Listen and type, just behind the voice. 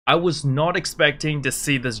I was not expecting to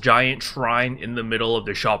see this giant shrine in the middle of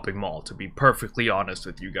the shopping mall, to be perfectly honest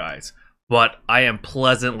with you guys. But I am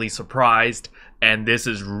pleasantly surprised, and this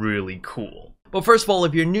is really cool. But first of all,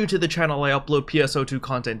 if you're new to the channel, I upload PSO2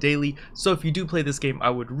 content daily, so if you do play this game, I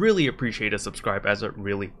would really appreciate a subscribe as it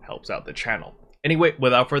really helps out the channel. Anyway,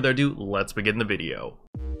 without further ado, let's begin the video.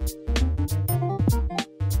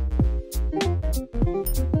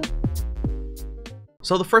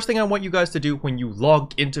 So the first thing I want you guys to do when you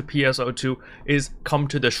log into PSO2 is come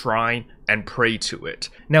to the shrine and pray to it.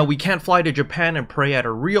 Now we can't fly to Japan and pray at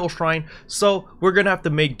a real shrine, so we're gonna have to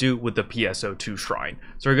make do with the PSO2 shrine.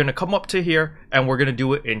 So we're gonna come up to here and we're gonna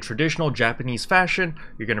do it in traditional Japanese fashion.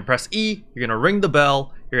 You're gonna press E, you're gonna ring the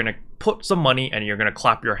bell, you're gonna put some money, and you're gonna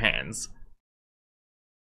clap your hands.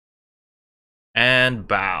 And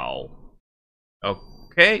bow.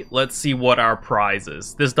 Okay, let's see what our prize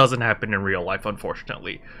is. This doesn't happen in real life,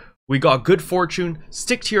 unfortunately. We got good fortune,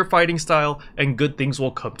 stick to your fighting style, and good things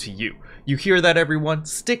will come to you. You hear that, everyone?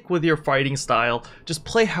 Stick with your fighting style. Just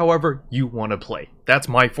play however you want to play. That's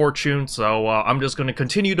my fortune, so I'm just going to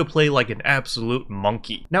continue to play like an absolute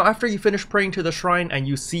monkey. Now, after you finish praying to the shrine and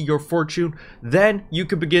you see your fortune, then you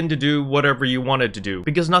can begin to do whatever you wanted to do.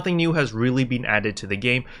 Because nothing new has really been added to the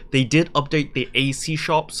game. They did update the AC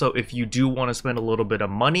shop, so if you do want to spend a little bit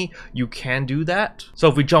of money, you can do that. So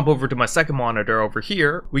if we jump over to my second monitor over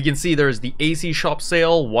here, we can see there's the AC shop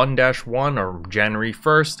sale 1-1 or January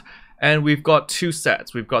 1st. And we've got two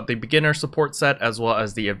sets. We've got the beginner support set as well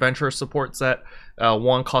as the adventurer support set.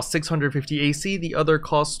 One costs 650 AC, the other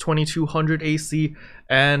costs 2200 AC.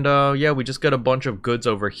 And yeah, we just got a bunch of goods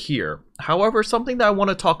over here. However, something that I want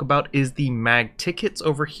to talk about is the mag tickets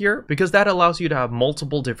over here, because that allows you to have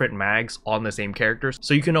multiple different mags on the same characters,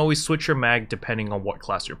 so you can always switch your mag depending on what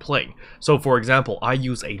class you're playing. So for example, I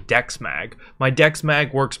use a Dex mag. My Dex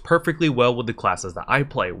mag works perfectly well with the classes that I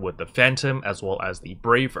play, with the Phantom as well as the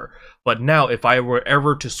Braver. But now if I were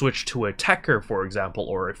ever to switch to a Techer, for example,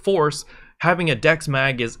 or a Force, having a Dex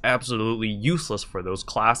mag is absolutely useless for those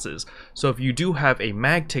classes. So if you do have a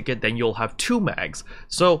mag ticket, then you'll have two mags.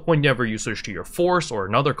 So whenever you switch to your Force or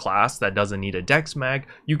another class that doesn't need a Dex mag,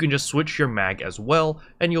 you can just switch your mag as well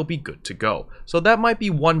and you'll be good to go. So that might be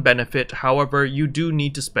one benefit. However, you do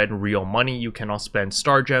need to spend real money. You cannot spend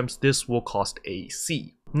star gems. This will cost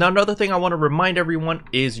AC. Now, another thing I want to remind everyone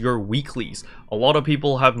is your weeklies. A lot of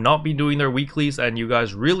people have not been doing their weeklies, and you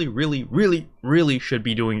guys really should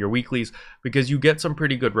be doing your weeklies because you get some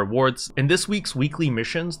pretty good rewards. In this week's weekly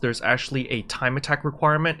missions, there's actually a time attack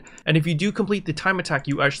requirement, and if you do complete the time attack,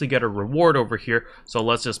 you actually get a reward over here. So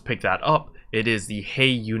let's just pick that up. It is the Hey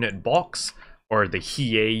unit box, or the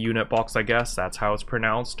Hiei unit box, I guess that's how it's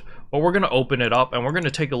pronounced. But we're gonna open it up and we're gonna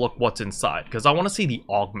take a look what's inside, because I want to see the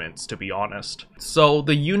augments, to be honest. So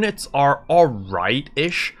the units are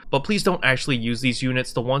alright-ish, but please don't actually use these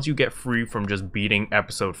units. The ones you get free from just beating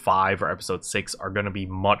episode 5 or episode 6 are gonna be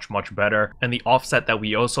much better. And the offset that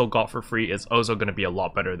we also got for free is also gonna be a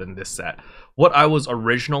lot better than this set. What I was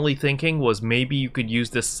originally thinking was maybe you could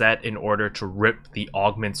use this set in order to rip the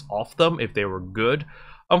augments off them if they were good.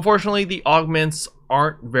 Unfortunately, the augments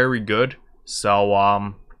aren't very good,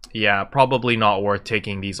 so yeah, probably not worth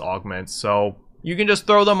taking these augments. So you can just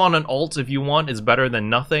throw them on an alt if you want. It's better than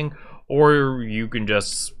nothing, or you can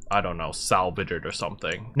just, I don't know, salvage it or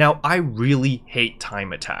something. Now, I really hate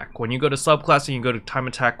time attack. When you go to subclass and you go to time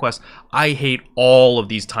attack quests, I hate all of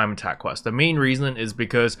these time attack quests. The main reason is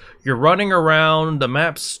because you're running around, the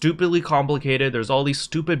map's stupidly complicated, there's all these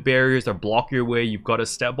stupid barriers that block your way, you've got to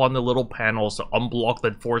step on the little panels to unblock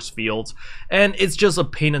the force fields, and it's just a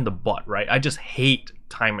pain in the butt, right? I just hate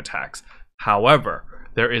time attacks. However,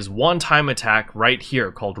 there is one time attack right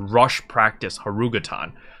here called Rush Practice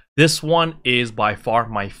Harugutan. This one is by far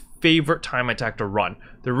my favorite time attack to run.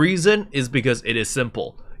 The reason is because it is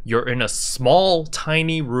simple. You're in a small,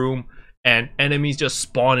 tiny room and enemies just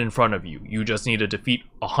spawn in front of you. You just need to defeat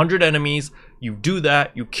 100 enemies. You do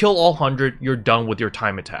that, you kill all 100, you're done with your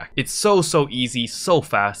time attack. It's so easy, so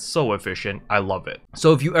fast, so efficient. I love it.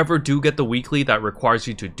 So if you ever do get the weekly that requires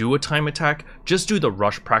you to do a time attack, just do the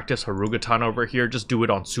Rush Practice Harugutan over here. Just do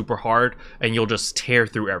it on super hard and you'll just tear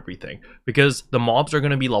through everything. Because the mobs are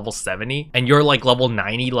going to be level 70 and you're like level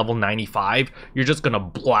 90, level 95. You're just going to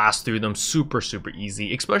blast through them super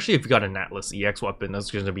easy. Especially if you got an Atlas EX weapon,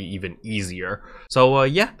 that's going to be even easier. So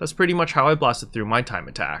yeah, that's pretty much how I blasted through my time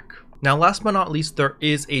attack. Now last but not least, there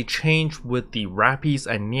is a change with the Rappies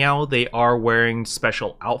and Nyau. They are wearing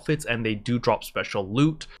special outfits and they do drop special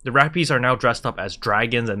loot. The Rappies are now dressed up as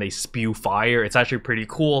dragons and they spew fire. It's actually pretty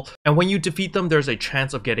cool. And when you defeat them, there's a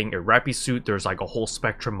chance of getting a Rappy suit. There's like a whole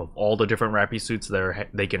spectrum of all the different Rappy suits there.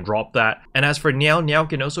 They can drop that. And as for Nyau, Nyau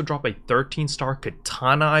can also drop a 13-star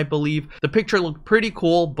katana, I believe. The picture looked pretty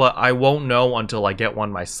cool, but I won't know until I get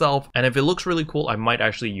one myself. And if it looks really cool, I might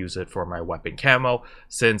actually use it for my weapon camo,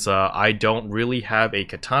 since I don't really have a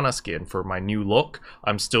katana skin for my new look.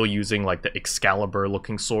 I'm still using like the Excalibur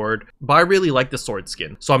looking sword, but I really like the sword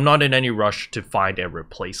skin, so I'm not in any rush to find a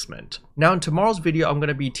replacement. Now in tomorrow's video, I'm going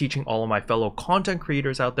to be teaching all of my fellow content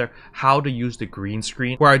creators out there how to use the green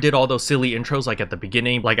screen, where I did all those silly intros like at the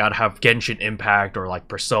beginning, like I'd have Genshin Impact or like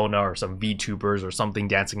Persona or some VTubers or something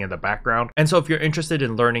dancing in the background. And so if you're interested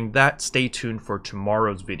in learning that, stay tuned for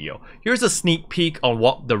tomorrow's video. Here's a sneak peek on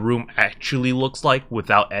what the room actually looks like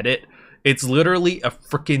without edit. It's literally a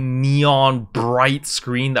freaking neon bright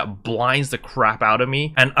screen that blinds the crap out of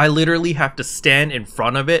me, and I literally have to stand in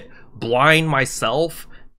front of it, blind myself,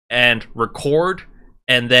 and record,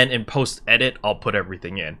 and then in post edit I'll put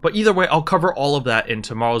everything in. But either way, I'll cover all of that in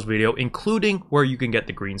tomorrow's video, including where you can get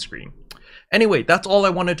the green screen. Anyway, that's all I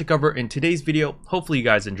wanted to cover in today's video. Hopefully you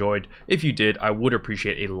guys enjoyed. If you did, I would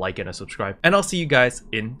appreciate a like and a subscribe, and I'll see you guys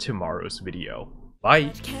in tomorrow's video. Bye!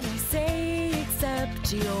 What can I say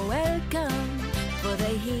except you're welcome?